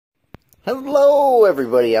Hello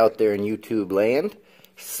everybody out there in YouTube land.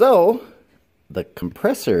 So, the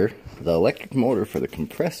compressor, the electric motor for the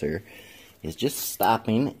compressor is just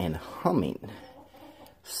stopping and humming.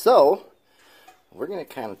 So, we're going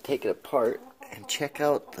to kind of take it apart and check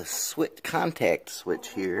out the contact switch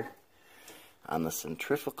here on the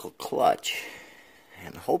centrifugal clutch.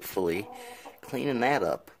 And hopefully, cleaning that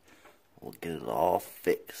up, we'll get it all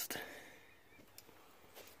fixed.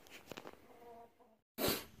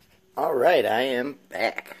 Alright, I am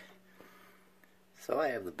back. So I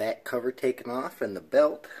have the back cover taken off and the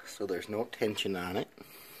belt, so there's no tension on it.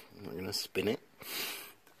 We're going to spin it.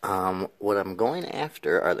 What I'm going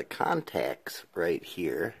after are the contacts right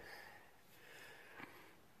here.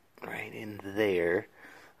 Right in there.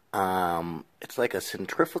 It's like a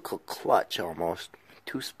centrifugal clutch almost.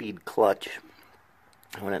 2-speed clutch.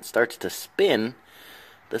 And when it starts to spin,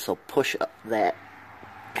 this will push up that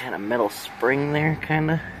kind of metal spring there,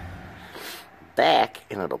 kind of back,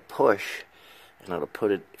 and it'll push, and it'll put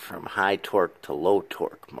it from high torque to low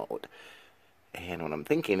torque mode. And what I'm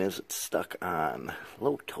thinking is it's stuck on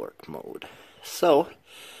low torque mode. So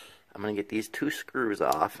I'm going to get these 2 screws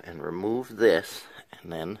off and remove this, and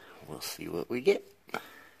then we'll see what we get.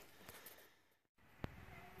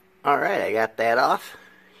 Alright, I got that off.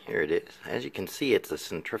 Here it is. As you can see, it's a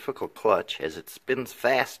centrifugal clutch. As it spins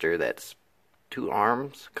faster, that's 2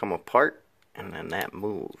 arms come apart, and then that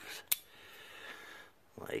moves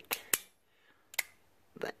like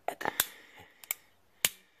that.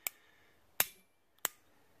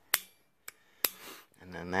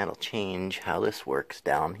 And then that'll change how this works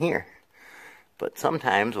down here. But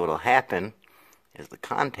sometimes what'll happen is the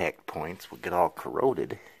contact points will get all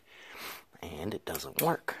corroded and it doesn't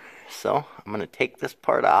work. So I'm going to take this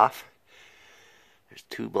part off. There's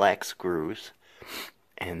 2 black screws.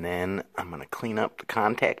 And then I'm going to clean up the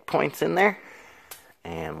contact points in there,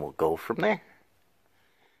 and we'll go from there.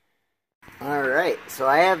 Alright, so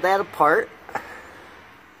I have that apart.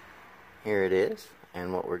 Here it is.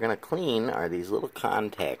 And what we're going to clean are these little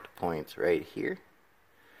contact points right here.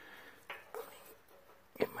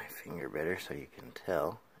 Get my finger better so you can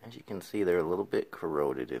tell. As you can see, they're a little bit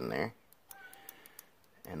corroded in there.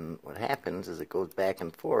 And what happens is it goes back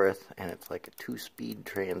and forth, and it's like a 2-speed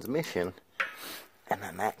transmission. And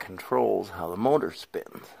then that controls how the motor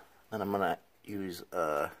spins. Then I'm going to use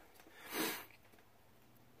a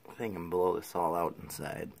thing and blow this all out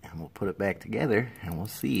inside. And we'll put it back together and we'll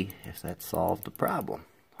see if that solved the problem.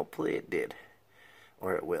 Hopefully it did.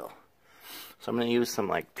 Or it will. So I'm going to use some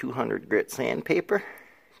like 200 grit sandpaper.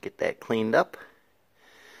 Get that cleaned up.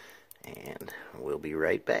 And we'll be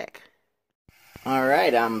right back.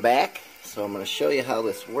 Alright, I'm back. So I'm going to show you how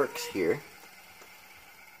this works here.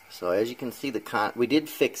 So as you can see, we did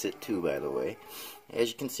fix it too, by the way. As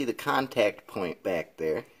you can see the contact point back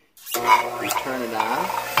there. We turn it on,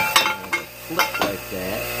 and it'll flip like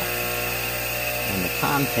that, and the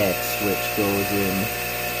contact switch goes in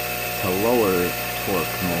to lower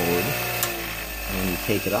torque mode. And when you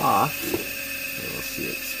take it off, you'll see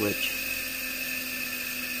it switch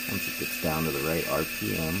once it gets down to the right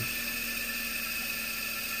RPM.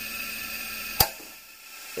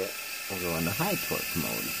 We'll go into high torque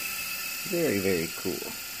mode. Very, very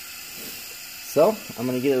cool. So, I'm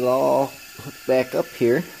going to get it all hooked back up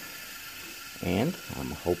here, and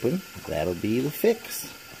I'm hoping that'll be the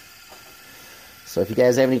fix. So if you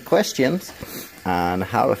guys have any questions on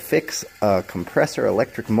how to fix a compressor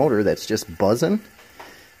electric motor that's just buzzing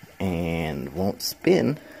and won't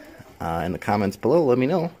spin, in the comments below, let me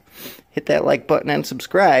know. Hit that like button and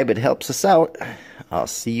subscribe. It helps us out. I'll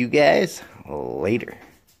see you guys later.